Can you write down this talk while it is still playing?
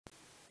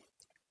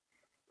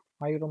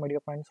Hi, hello, my dear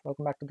friends.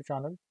 Welcome back to the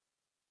channel.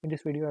 In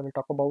this video, I will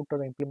talk about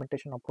the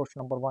implementation approach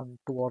number one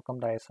to overcome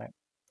the ISI.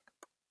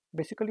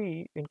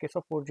 Basically, in case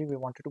of 4G, we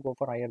wanted to go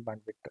for higher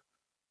bandwidth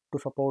to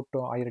support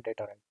higher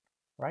data rate,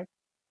 right?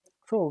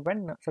 So,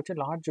 when such a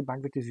large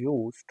bandwidth is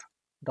used,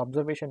 the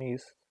observation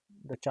is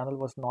the channel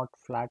was not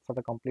flat for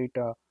the complete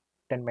 10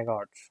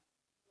 megahertz.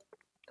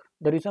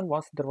 The reason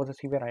was there was a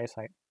severe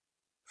ISI.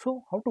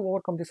 So, how to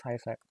overcome this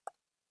ISI?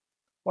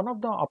 One of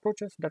the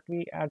approaches that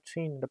we had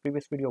seen in the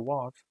previous video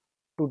was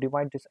to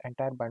divide this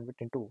entire bandwidth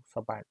into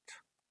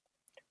subbands.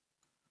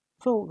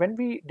 So when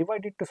we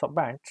divide it to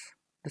subbands,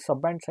 the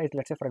subband size,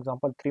 let's say for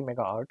example 3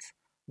 megahertz,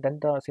 then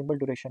the symbol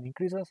duration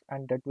increases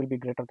and that will be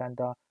greater than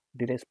the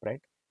delay spread,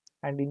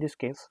 and in this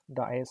case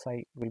the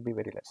ISI will be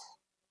very less.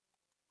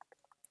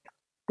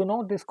 To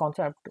know this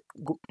concept,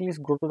 please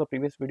go to the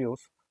previous videos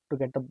to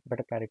get the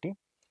better clarity.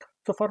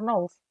 So for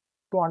now,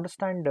 to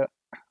understand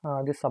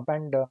this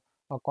subband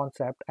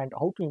concept and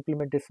how to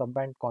implement this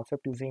subband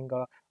concept using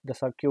the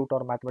circuit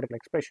or mathematical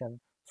expression,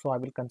 so I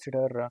will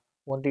consider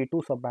only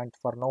two subbands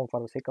for now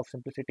for the sake of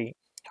simplicity.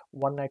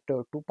 One at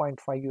 2.5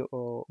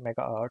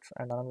 megahertz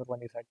and another one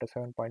is at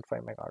 7.5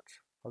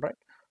 megahertz. All right.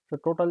 So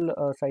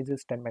total size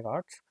is 10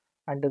 megahertz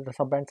and the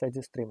subband size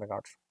is 3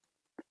 megahertz.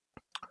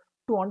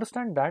 To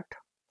understand that,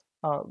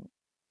 uh,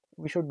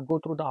 we should go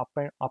through the up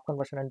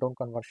conversion and down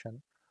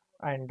conversion,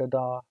 and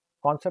the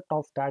concept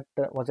of that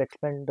was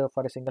explained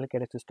for a single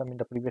carrier system in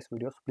the previous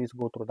videos. Please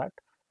go through that.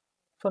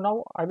 So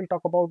now I will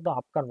talk about the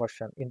up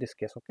conversion in this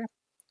case. Okay,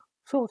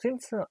 so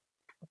since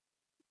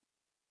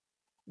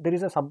there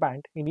is a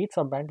subband, in each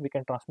subband we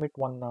can transmit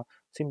one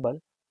symbol.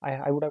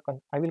 I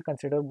will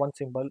consider one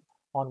symbol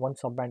on one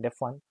subband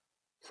f1.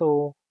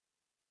 So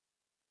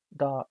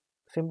the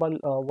symbol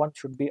 1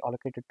 should be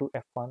allocated to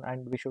f1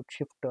 and we should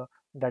shift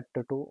that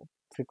to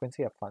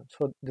frequency f1.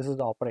 So this is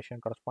the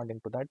operation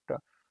corresponding to that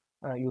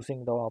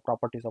using the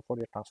properties of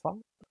Fourier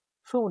transform.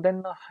 So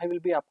then I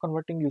will be up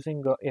converting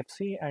using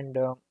fc, and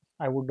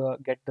I would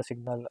get the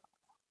signal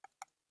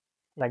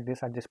like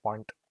this at this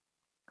point.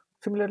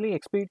 Similarly,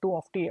 xp2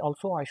 of t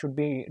also I should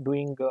be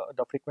doing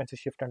the frequency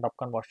shift and up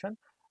conversion,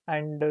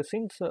 and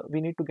since we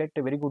need to get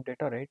a very good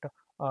data rate,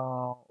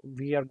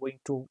 we are going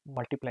to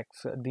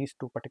multiplex these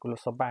two particular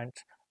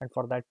subbands, and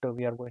for that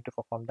we are going to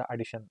perform the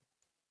addition.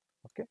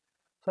 Okay,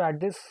 so at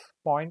this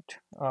point,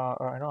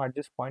 at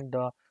this point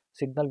the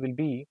signal will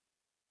be,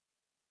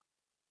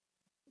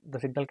 the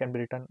signal can be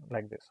written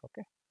like this.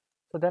 Okay,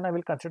 so then I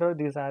will consider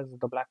this as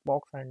the black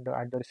box, and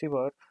at the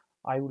receiver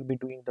I will be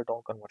doing the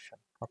down conversion.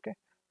 Okay,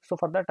 so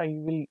for that I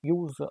will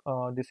use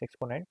this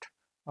exponent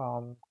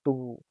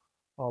to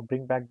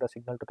bring back the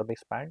signal to the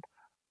baseband,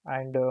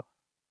 and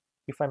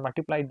if I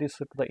multiply this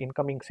to the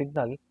incoming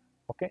signal,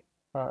 okay,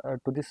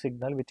 to this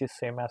signal which is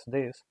same as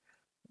this,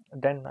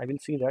 then I will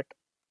see that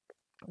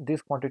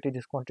this quantity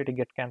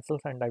get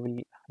cancels and I will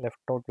left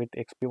out with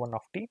xp1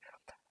 of t,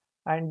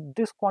 and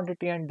this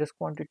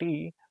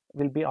quantity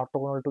will be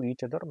orthogonal to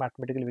each other.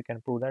 Mathematically we can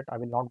prove that. I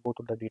will not go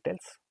to the details,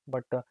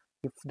 but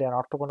if they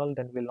are orthogonal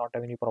then we'll not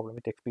have any problem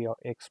with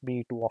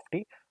xb2 of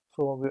t.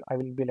 So I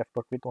will be left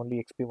out with only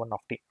xp1 of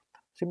t.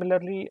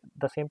 Similarly,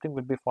 the same thing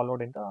will be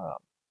followed in the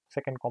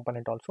second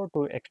component also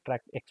to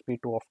extract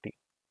xp2 of t.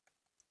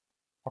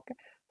 Okay,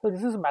 so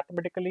this is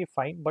mathematically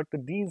fine, but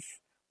these,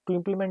 to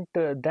implement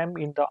them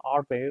in the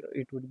hardware,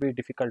 it would be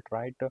difficult,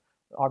 right?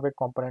 Hardware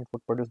component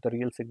would produce the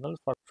real signals.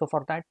 So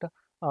for that,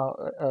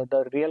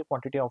 the real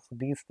quantity of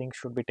these things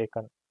should be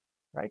taken,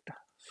 right?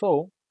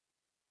 So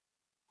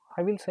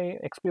I will say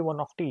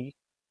xp1 of t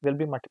will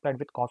be multiplied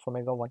with cos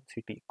omega 1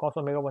 ct. Cos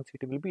omega 1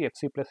 ct will be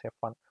fc plus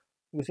f1.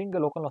 Using the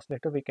local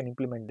oscillator, we can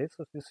implement this.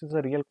 So this is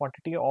the real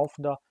quantity of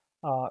the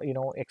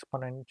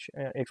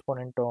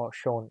exponent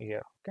shown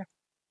here. Okay.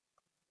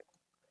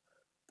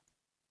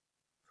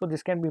 So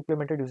this can be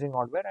implemented using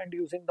hardware, and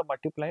using the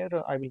multiplier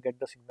I will get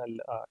the signal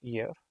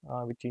here,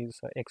 which is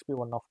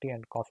xp1 of t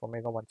and cos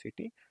omega 1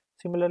 ct.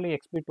 Similarly,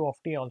 xp2 of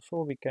t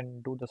also we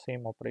can do the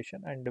same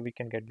operation and we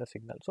can get the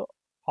signal. So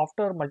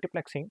after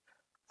multiplexing,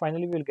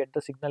 finally we will get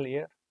the signal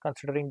here.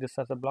 Considering this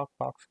as a block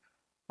box,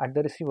 at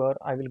the receiver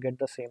I will get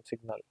the same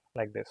signal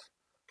like this.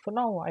 So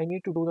now I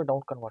need to do the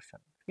down conversion.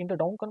 In the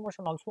down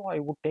conversion also I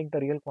would take the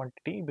real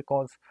quantity,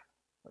 because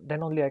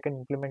then only I can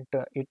implement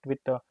it with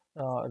the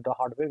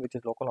hardware, which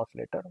is local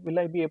oscillator. Will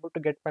I be able to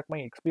get back my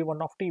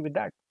xp1 of t with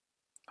that?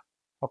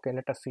 Okay,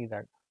 let us see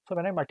that. So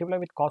when I multiply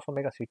with cos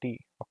omega ct,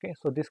 okay,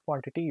 so this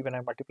quantity, when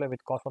I multiply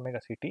with cos omega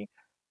ct,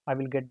 I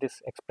will get this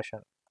expression.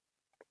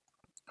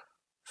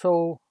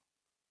 So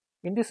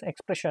in this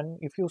expression,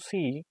 if you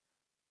see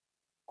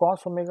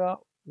cos omega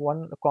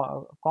 1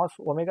 cos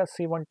omega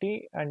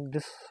c1t and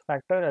this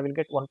factor, I will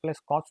get 1 plus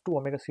cos 2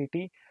 omega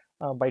ct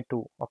by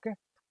 2. Okay,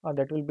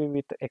 that will be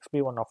with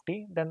xp1 of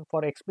t. Then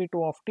for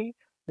xp2 of t,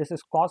 this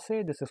is cos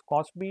a, this is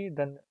cos b,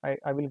 then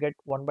I will get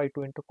 1 by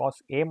 2 into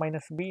cos a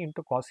minus b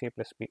into cos a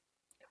plus b.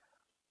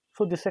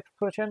 So this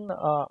expression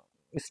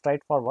is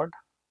straightforward.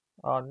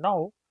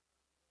 Now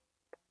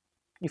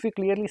if you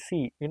clearly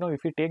see,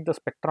 if you take the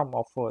spectrum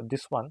of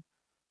this one,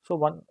 so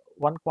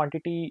one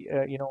quantity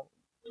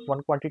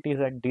one quantity is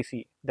at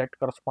DC, that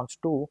corresponds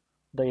to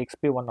the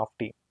XP1 of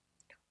t.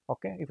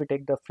 Okay, if you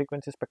take the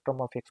frequency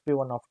spectrum of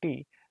XP1 of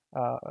t,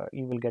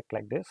 you will get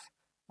like this.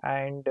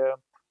 And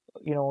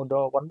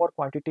the one more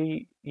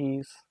quantity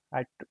is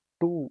at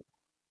 2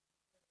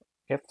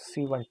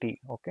 FC1t.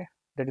 Okay,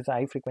 that is a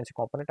high frequency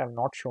component. I have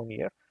not shown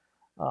here.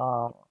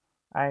 uh,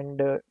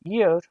 and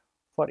here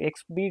for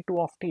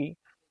XB2 of t,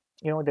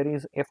 there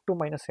is F2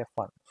 minus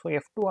F1. So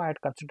F2 I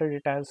had considered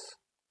it as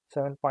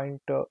 7.5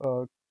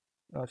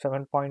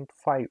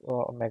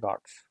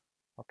 megahertz.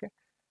 Okay,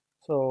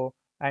 so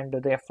and the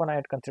F1 I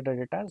had considered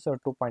it as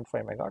 2.5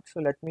 megahertz.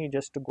 So let me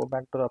just go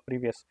back to the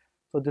previous.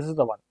 So this is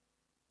the one.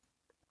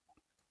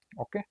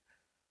 Okay,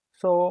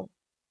 so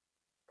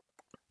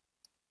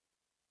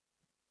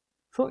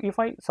if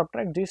I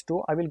subtract these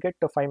two, I will get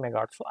 5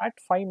 megahertz. So at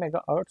 5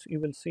 megahertz, you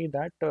will see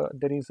that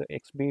there is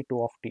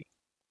XB2 of t.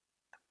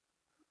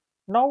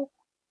 Now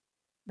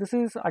this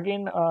is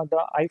again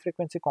the high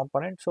frequency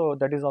component, so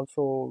that is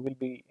also will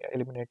be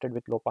eliminated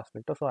with low pass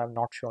filter, so I have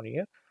not shown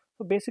here.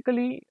 So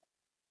basically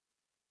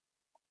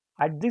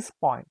at this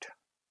point,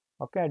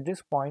 okay, at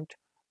this point,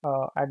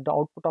 at the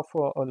output of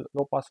a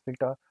low pass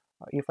filter,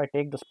 if I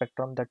take the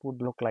spectrum, that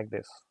would look like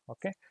this.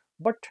 Okay,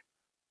 but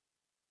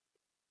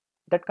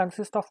that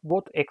consists of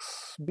both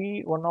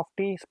XB1 of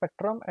t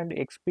spectrum and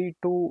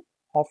XB2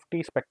 of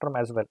t spectrum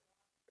as well,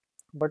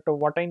 but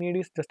what I need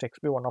is just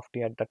XB1 of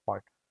t at that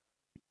point.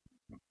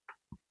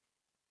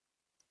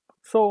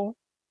 So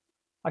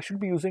I should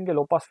be using a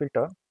low pass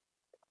filter.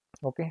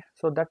 Okay,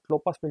 so that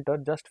low pass filter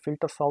just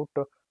filters out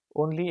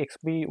only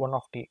XB1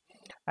 of t,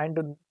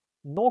 and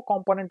no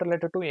component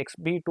related to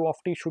XB2 of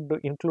t should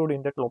include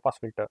in that low pass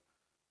filter.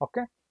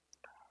 Okay,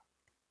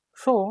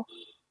 so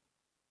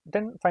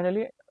then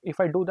finally if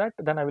I do that,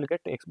 then I will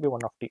get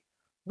XB1 of t.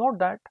 Note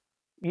that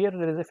here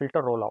there is a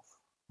filter roll off.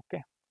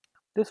 Okay,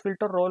 this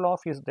filter roll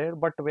off is there,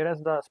 but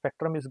whereas the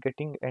spectrum is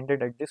getting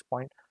ended at this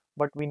point,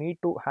 but we need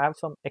to have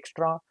some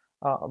extra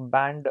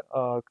band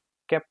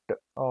kept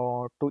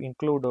to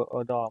include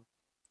the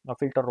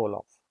filter roll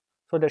off.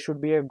 So there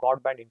should be a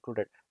God band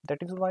included. That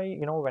is why,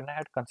 when I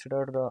had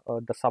considered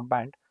the sub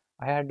band,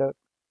 I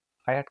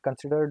had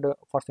considered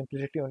for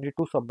simplicity only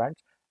two sub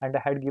bands, and I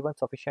had given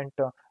sufficient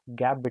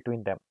gap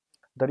between them.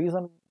 The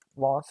reason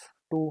was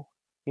to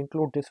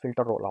include this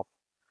filter roll off.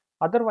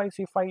 Otherwise,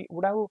 if I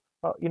would have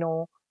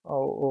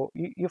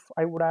if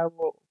I would have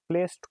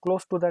placed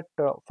close to that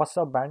first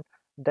sub band,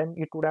 then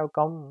it would have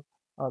come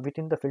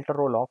within the filter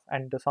roll off,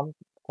 and some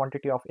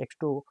quantity of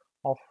x2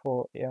 of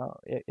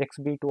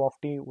xb2 of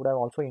t would have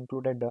also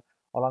included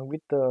along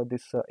with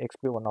this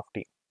xb1 of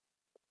t.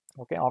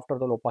 Okay, after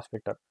the low pass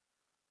filter.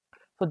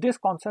 So this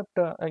concept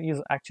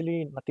is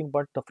actually nothing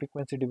but the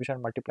frequency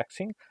division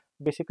multiplexing,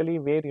 basically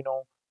where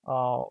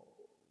uh,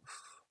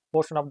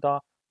 portion of the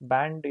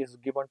band is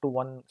given to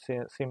one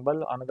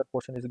symbol, another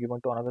portion is given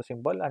to another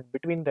symbol, and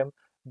between them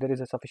there is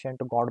a sufficient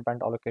God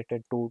band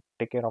allocated to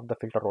take care of the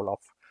filter roll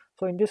off.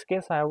 So in this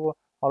case I have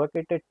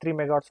allocated 3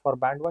 megahertz for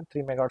band 1,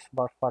 3 megahertz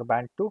for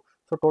band 2,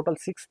 so total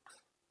 6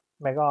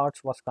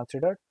 megahertz was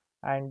considered,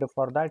 and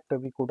for that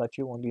we could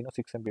achieve only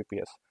 6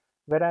 mbps,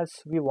 whereas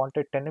we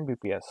wanted 10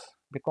 mbps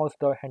because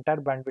the entire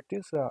bandwidth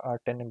is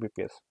 10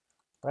 mbps,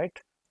 right?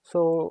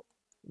 So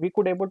we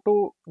could able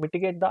to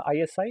mitigate the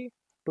ISI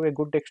to a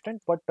good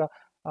extent, but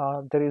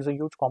there is a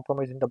huge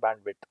compromise in the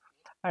bandwidth.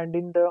 And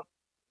in the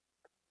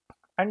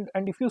and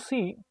if you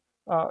see,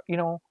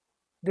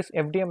 this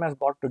FDM has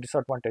got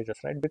disadvantages,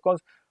 right?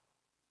 Because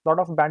a lot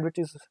of bandwidth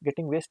is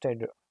getting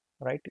wasted,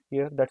 right?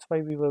 Here, that's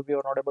why we were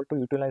not able to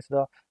utilize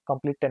the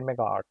complete 10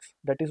 megahertz.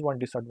 That is one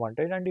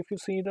disadvantage. And if you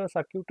see the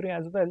circuitry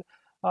as well,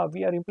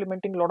 we are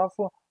implementing a lot of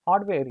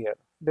hardware here.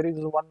 There is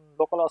one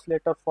local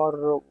oscillator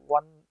for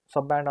one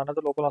subband,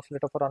 another local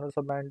oscillator for another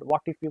subband.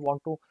 What if we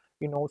want to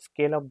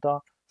scale up the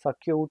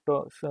circuit,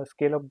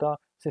 scale up the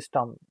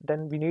system?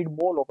 Then we need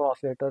more local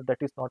oscillator. That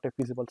is not a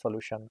feasible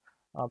solution.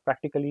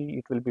 Practically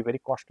it will be very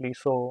costly.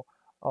 So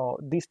for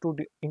these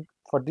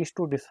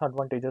two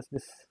disadvantages,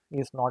 this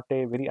is not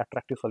a very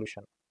attractive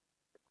solution,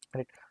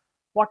 right?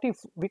 What if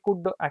we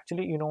could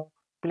actually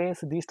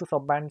place these two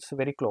subbands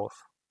very close?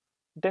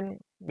 Then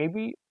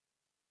maybe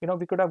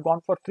we could have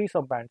gone for three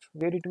subbands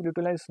where it will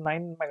utilize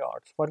 9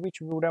 megahertz, for which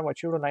we would have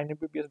achieved a 9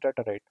 mbps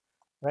data rate,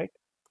 right?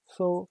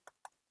 So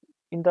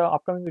in the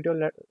upcoming video,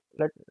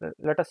 let,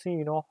 let us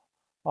see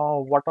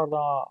what are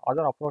the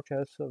other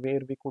approaches where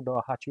we could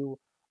achieve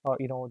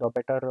the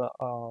better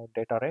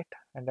data rate,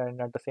 and then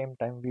at the same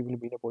time we will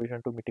be in a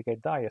position to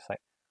mitigate the ISI.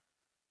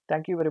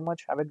 Thank you very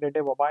much. Have a great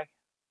day. Bye bye.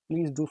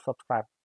 Please do subscribe.